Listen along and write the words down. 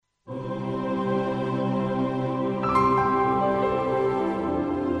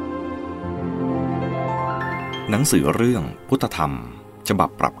หนังสือเรื่องพุทธธรรมฉบับ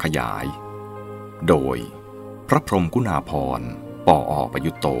ปรับขยายโดยพระพรหมกุณาภรณ์ ปอ.ประ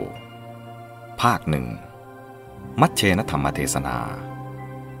ยุตโตภาคหนึ่งมัชเชนธรรมเทศนา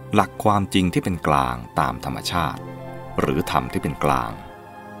หลักความจริงที่เป็นกลางตามธรรมชาติหรือธรรมที่เป็นกลาง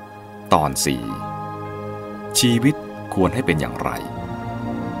ตอน 4 ชีวิตควรให้เป็นอย่างไร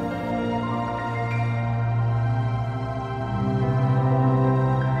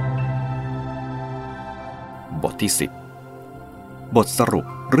บทที่10บทสรุป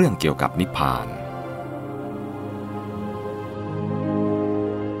เรื่องเกี่ยวกับนิพพาน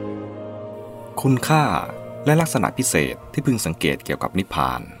คุณค่าและลักษณะพิเศษที่พึงสังเกตเกี่ยวกับนิพพ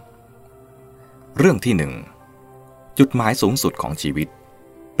านเรื่องที่1จุดหมายสูงสุดของชีวิต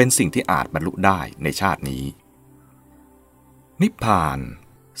เป็นสิ่งที่อาจบรรลุได้ในชาตินี้นิพพาน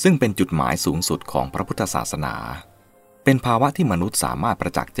ซึ่งเป็นจุดหมายสูงสุดของพระพุทธศาสนาเป็นภาวะที่มนุษย์สามารถปร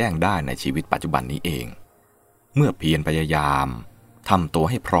ะจักษ์แจ้งได้ในชีวิตปัจจุบันนี้เองเมื่อเพียรพยายามทำตัว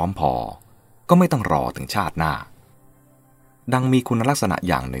ให้พร้อมพอก็ไม่ต้องรอถึงชาติหน้าดังมีคุณลักษณะ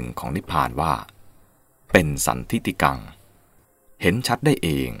อย่างหนึ่งของนิพพานว่าเป็นสันทิฏฐิกังเห็นชัดได้เอ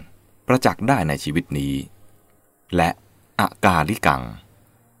งประจักษ์ได้ในชีวิตนี้และอากาลิกัง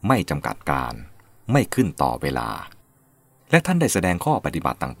ไม่จำกัดการไม่ขึ้นต่อเวลาและท่านได้แสดงข้อปฏิ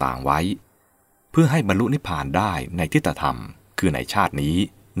บัติต่างๆไว้เพื่อให้บรรลุนิพพานได้ในทิฏฐธรรมคือในชาตินี้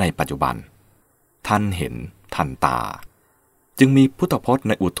ในปัจจุบันท่านเห็นทันตาจึงมีพุทธพจน์ใ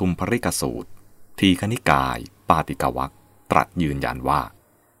นอุทุมภริกสูตรทีฆนิกายปาติกวรรคตรัสยืนยันว่า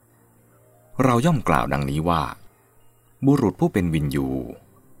เราย่อมกล่าวดังนี้ว่าบุรุษผู้เป็นวินยู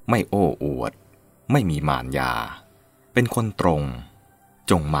ไม่โอ้อวดไม่มีมารยาเป็นคนตรง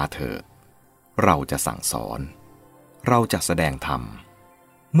จงมาเถิดเราจะสั่งสอนเราจะแสดงธรรม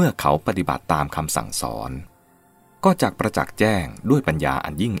เมื่อเขาปฏิบัติตามคำสั่งสอนก็จักประจักษ์แจ้งด้วยปัญญาอั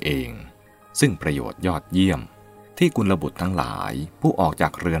นยิ่งเองซึ่งประโยชน์ยอดเยี่ยมที่กุลบุตรทั้งหลายผู้ออกจา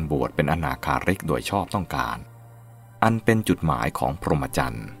กเรือนบวชเป็นอนาคาริกโดยชอบต้องการอันเป็นจุดหมายของพรหมจร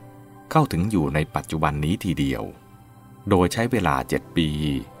รย์เข้าถึงอยู่ในปัจจุบันนี้ทีเดียวโดยใช้เวลา7 ปี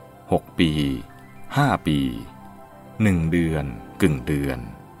6 ปี5 ปี1 เดือนกึ่งเดือน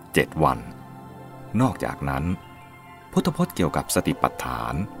7 วันนอกจากนั้นพุทธพจน์เกี่ยวกับสติปัฏฐา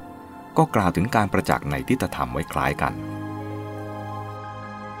นก็กล่าวถึงการประจักษ์ในทิฏฐธรรมไว้คล้ายกัน